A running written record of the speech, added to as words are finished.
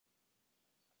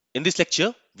In this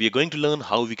lecture, we are going to learn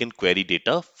how we can query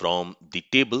data from the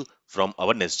table from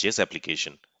our NestJS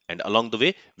application. And along the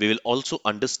way, we will also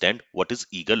understand what is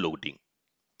eager loading.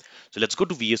 So let's go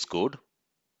to VS Code.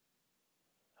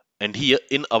 And here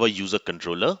in our user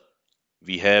controller,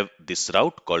 we have this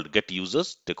route called get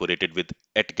users decorated with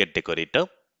 @getDecorator.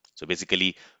 So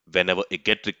basically, whenever a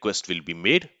get request will be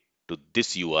made to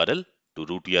this URL, to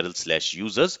root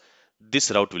URL/users,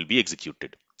 this route will be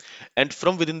executed. And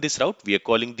from within this route, we are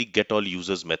calling the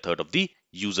getAllUsers method of the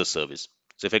user service.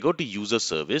 So if I go to user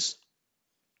service,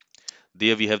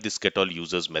 there we have this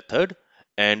getAllUsers method.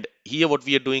 And here what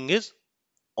we are doing is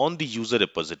on the user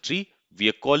repository, we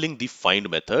are calling the find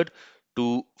method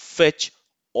to fetch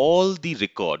all the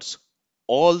records,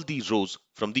 all the rows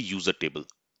from the user table.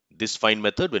 This find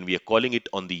method, when we are calling it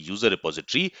on the user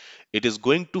repository, it is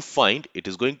going to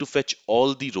fetch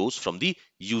all the rows from the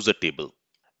user table.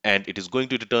 And it is going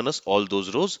to return us all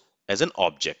those rows as an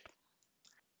object.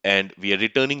 And we are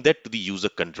returning that to the user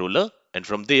controller, and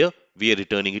from there we are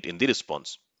returning it in the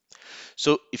response.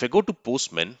 So if I go to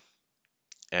Postman,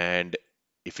 and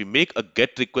if we make a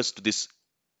get request to this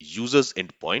user's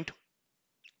endpoint,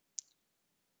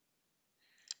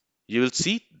 you will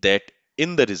see that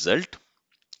in the result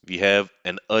we have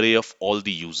an array of all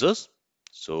the users.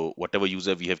 So whatever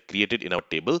user we have created in our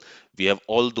table, we have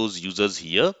all those users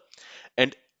here.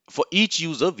 And for each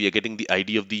user, we are getting the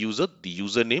ID of the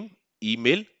username,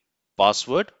 email,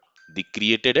 password, the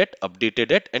created at,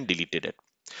 updated at, and deleted at.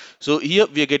 So here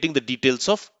we are getting the details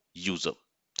of user.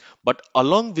 But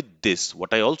along with this,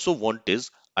 what I also want is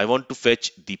I want to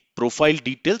fetch the profile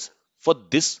details for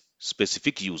this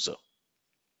specific user.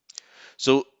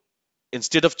 So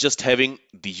instead of just having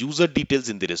the user details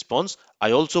in the response,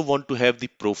 I also want to have the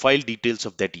profile details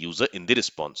of that user in the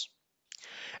response.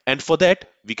 And for that,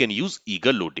 we can use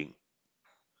eager loading.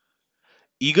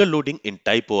 Eager loading in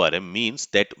TypeORM means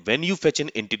that when you fetch an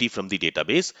entity from the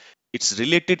database, its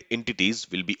related entities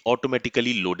will be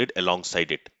automatically loaded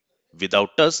alongside it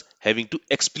without us having to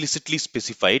explicitly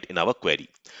specify it in our query.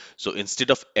 So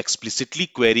instead of explicitly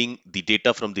querying the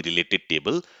data from the related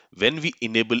table, when we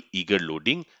enable eager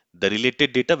loading, the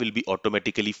related data will be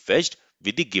automatically fetched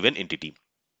with the given entity.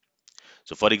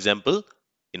 So for example,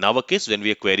 in our case, when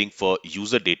we are querying for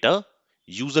user data,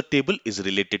 user table is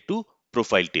related to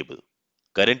profile table.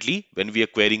 Currently, when we are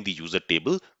querying the user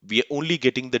table, we are only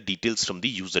getting the details from the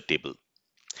user table.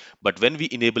 But when we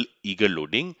enable eager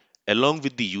loading, along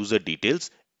with the user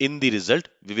details, in the result,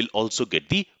 we will also get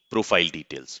the profile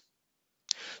details.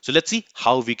 So let's see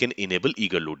how we can enable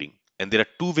eager loading. And there are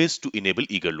two ways to enable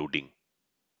eager loading.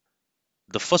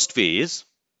 The first way is,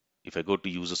 if I go to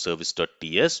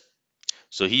userservice.ts,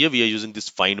 so here we are using this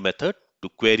find method to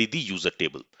query the user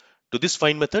table. To this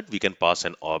find method, we can pass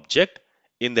an object.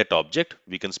 In that object,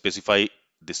 we can specify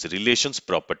this relations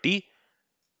property.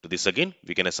 To this again,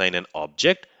 we can assign an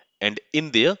object, and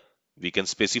in there, we can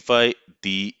specify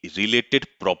the related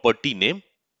property name.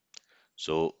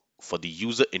 So for the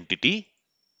user entity,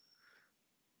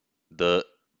 the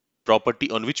property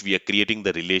on which we are creating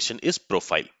the relation is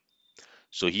profile.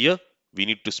 So here we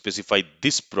need to specify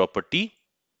this property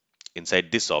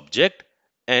inside this object,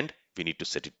 and we need to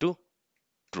set it to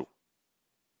true.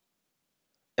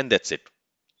 And that's it.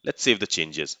 Let's save the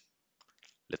changes.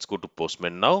 Let's go to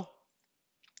Postman now.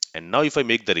 And now if I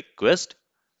make the request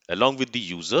along with the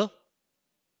user,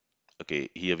 okay,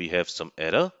 here we have some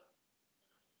error.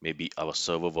 Maybe our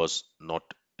server was not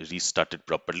restarted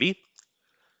properly.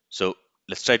 So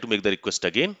let's try to make the request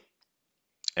again.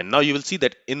 And now you will see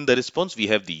that in the response, we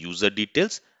have the user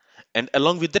details. And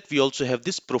along with that, we also have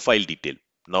this profile detail.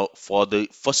 Now for the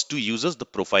first two users, the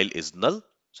profile is null.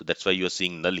 So that's why you are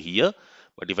seeing null here.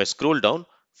 But if I scroll down,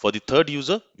 for the third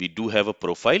user, we do have a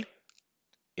profile.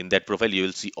 In that profile, you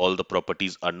will see all the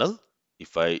properties are null.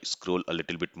 If I scroll a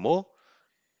little bit more,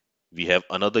 we have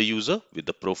another user with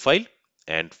the profile.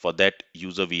 And for that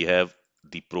user, we have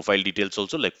the profile details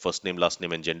also, like first name, last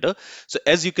name, and gender. So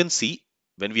as you can see,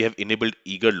 when we have enabled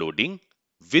eager loading,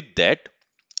 with that,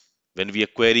 when we are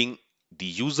querying the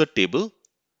user table,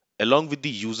 along with the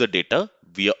user data,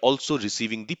 we are also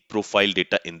receiving the profile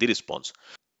data in the response.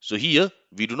 So here,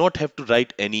 we do not have to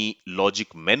write any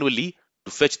logic manually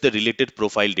to fetch the related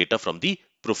profile data from the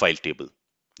profile table.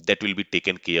 That will be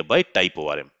taken care by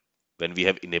TypeORM when we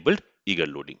have enabled eager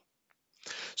loading.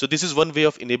 So this is one way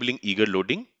of enabling eager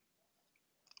loading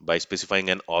by specifying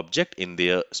an object in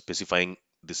there, specifying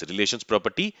this relations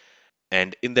property.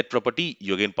 And in that property,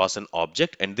 you again pass an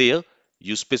object, and there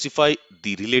you specify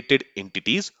the related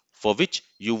entities for which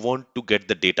you want to get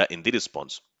the data in the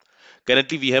response.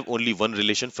 Currently, we have only one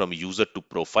relation from user to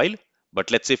profile,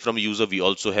 But let's say from user we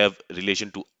also have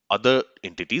relation to other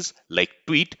entities like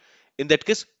tweet. In that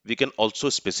case, we can also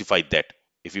specify that.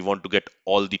 If we want to get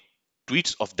all the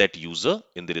tweets of that user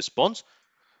in the response,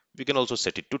 we can also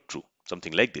set it to true,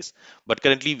 something like this. But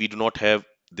currently we do not have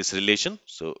this relation,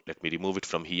 so let me remove it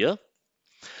from here.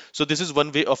 So this is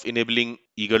one way of enabling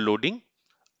eager loading.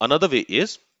 Another way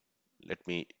is, let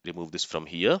me remove this from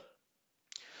here.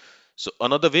 So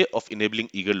another way of enabling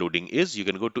eager loading is you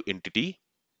can go to entity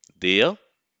there.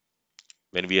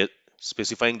 When we are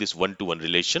specifying this one-to-one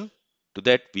relation, to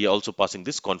that we are also passing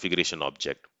this configuration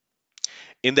object.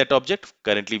 In that object,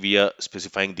 currently we are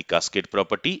specifying the cascade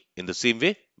property. In the same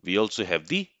way, we also have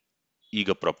the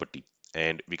eager property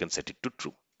and we can set it to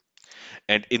true.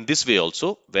 And in this way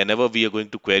also, whenever we are going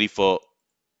to query for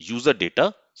user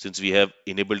data, since we have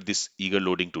enabled this eager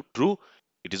loading to true,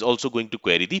 it is also going to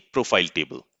query the profile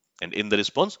table. And in the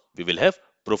response, we will have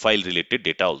profile related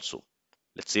data also.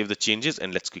 Let's save the changes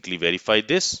and let's quickly verify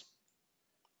this.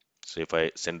 So if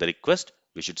I send the request,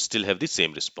 we should still have the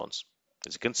same response.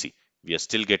 As you can see, we are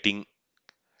still getting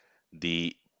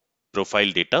the profile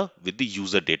data with the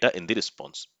user data in the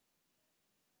response.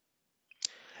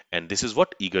 And this is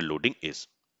what eager loading is.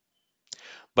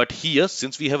 But here,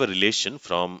 since we have a relation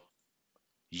from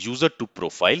user to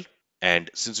profile, and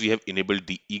since we have enabled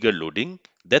the eager loading,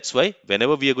 that's why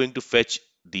whenever we are going to fetch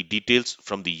the details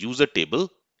from the user table,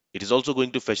 it is also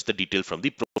going to fetch the detail from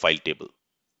the profile table.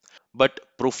 But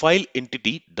profile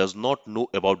entity does not know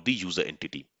about the user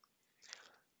entity.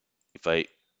 If I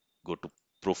go to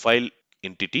profile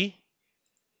entity,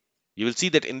 you will see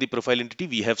that in the profile entity,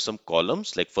 we have some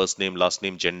columns like first name, last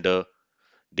name, gender,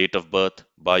 date of birth,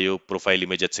 bio, profile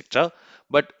image, etc.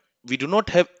 But we do not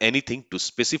have anything to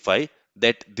specify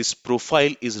that this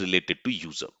profile is related to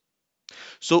user.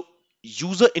 So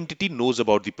user entity knows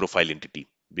about the profile entity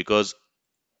because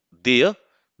there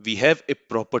we have a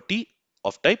property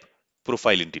of type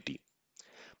profile entity.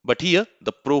 But here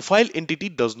the profile entity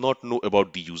does not know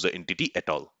about the user entity at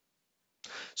all.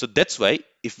 So that's why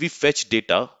if we fetch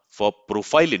data for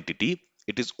profile entity,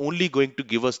 it is only going to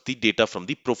give us the data from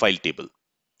the profile table.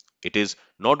 It is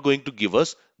not going to give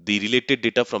us the related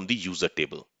data from the user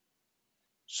table.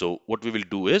 So what we will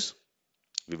do is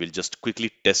we will just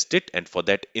quickly test it, and for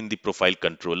that in the profile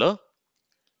controller,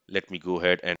 let me go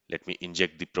ahead and let me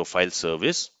inject the profile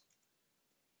service.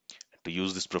 To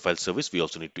use this profile service, we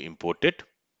also need to import it.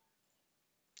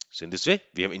 So in this way,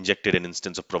 we have injected an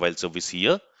instance of profile service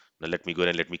here. Now let me go ahead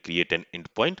and let me create an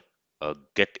endpoint, a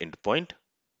get endpoint.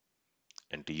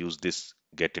 And to use this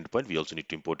get endpoint, we also need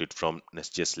to import it from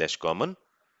nestjs/common.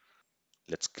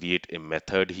 Let's create a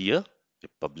method here, a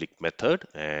public method,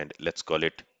 and let's call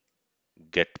it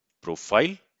get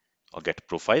profile or get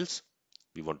profiles.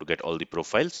 We want to get all the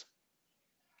profiles.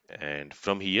 And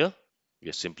from here, we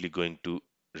are simply going to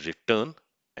return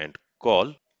and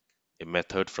call a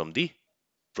method from the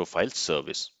profile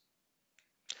service.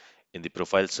 In the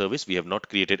profile service, we have not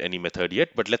created any method yet,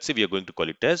 but let's say we are going to call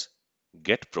it as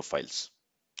get profiles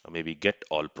or maybe get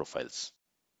all profiles.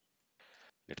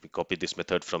 Let me copy this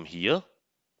method from here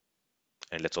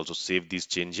and let's also save these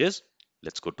changes.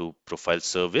 Let's go to profile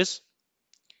service.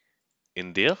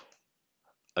 In there,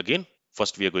 again,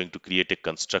 first we are going to create a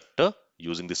constructor.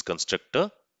 Using this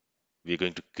constructor, we are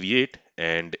going to create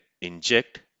and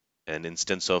inject an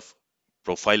instance of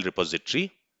profile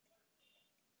repository.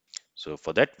 So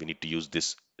for that, we need to use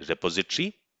this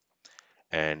repository,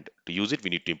 and to use it,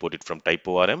 we need to import it from type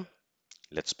ORM.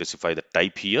 Let's specify the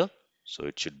type here. So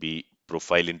it should be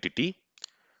profile entity,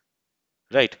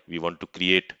 right? We want to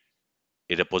create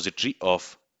a repository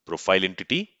of profile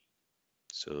entity.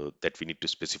 So that we need to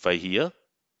specify here.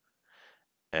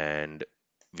 And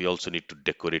we also need to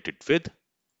decorate it with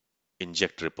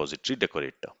inject repository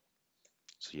decorator.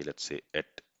 So here let's say at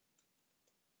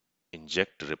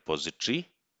inject repository.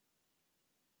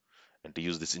 And to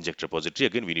use this inject repository,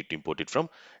 again, we need to import it from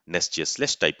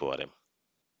nestjs/typeorm.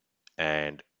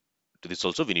 And to this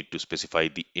also, we need to specify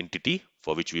the entity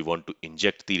for which we want to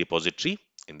inject the repository.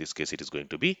 In this case, it is going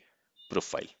to be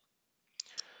profile.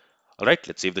 All right,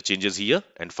 let's save the changes here.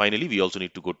 And finally, we also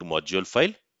need to go to module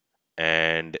file.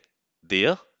 And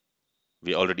there,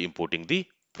 we're already importing the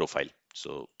profile.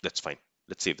 So that's fine.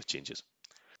 Let's save the changes.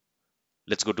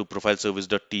 Let's go to profile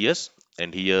service.ts.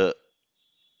 And here,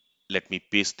 let me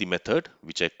paste the method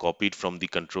which I copied from the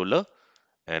controller.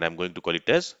 And I'm going to call it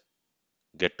as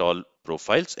get all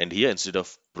profiles, and here instead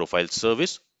of profile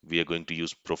service we are going to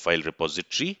use profile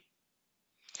repository,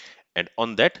 and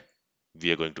on that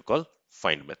we are going to call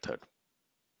find method.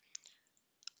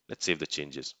 Let's save the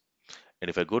changes, and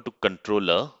if I go to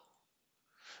controller,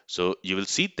 So you will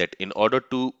see that in order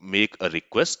to make a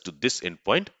request to this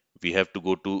endpoint, we have to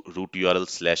go to root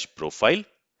URL/profile,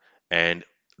 and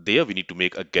there we need to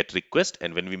make a get request.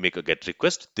 And when we make a get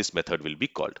request, this method will be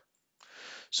called.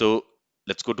 So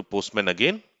let's go to Postman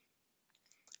again,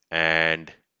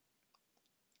 and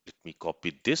let me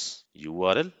copy this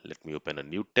URL. Let me open a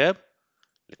new tab.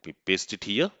 Let me paste it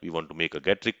here. We want to make a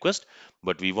get request,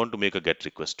 but we want to make a get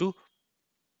request to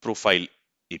profile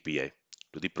API,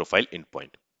 to the profile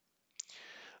endpoint.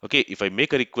 Okay, if I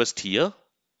make a request here,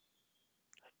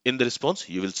 in the response,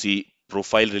 you will see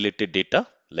profile related data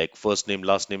like first name,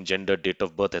 last name, gender, date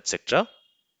of birth, etc.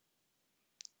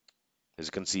 As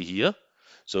you can see here.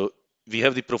 So we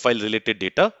have the profile related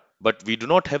data, but we do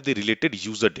not have the related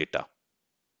user data.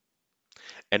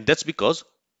 And that's because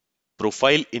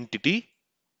profile entity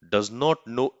does not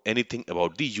know anything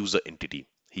about the user entity.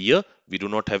 Here, we do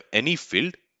not have any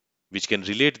field which can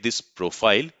relate this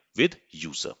profile with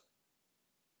user.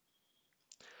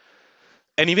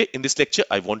 Anyway, in this lecture,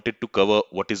 I wanted to cover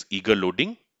what is eager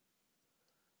loading.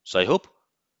 So I hope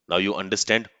now you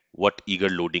understand what eager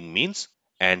loading means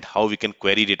and how we can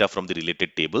query data from the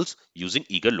related tables using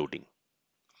eager loading.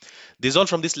 This is all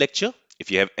from this lecture.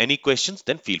 If you have any questions,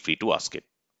 then feel free to ask it.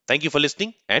 Thank you for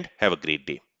listening and have a great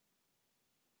day.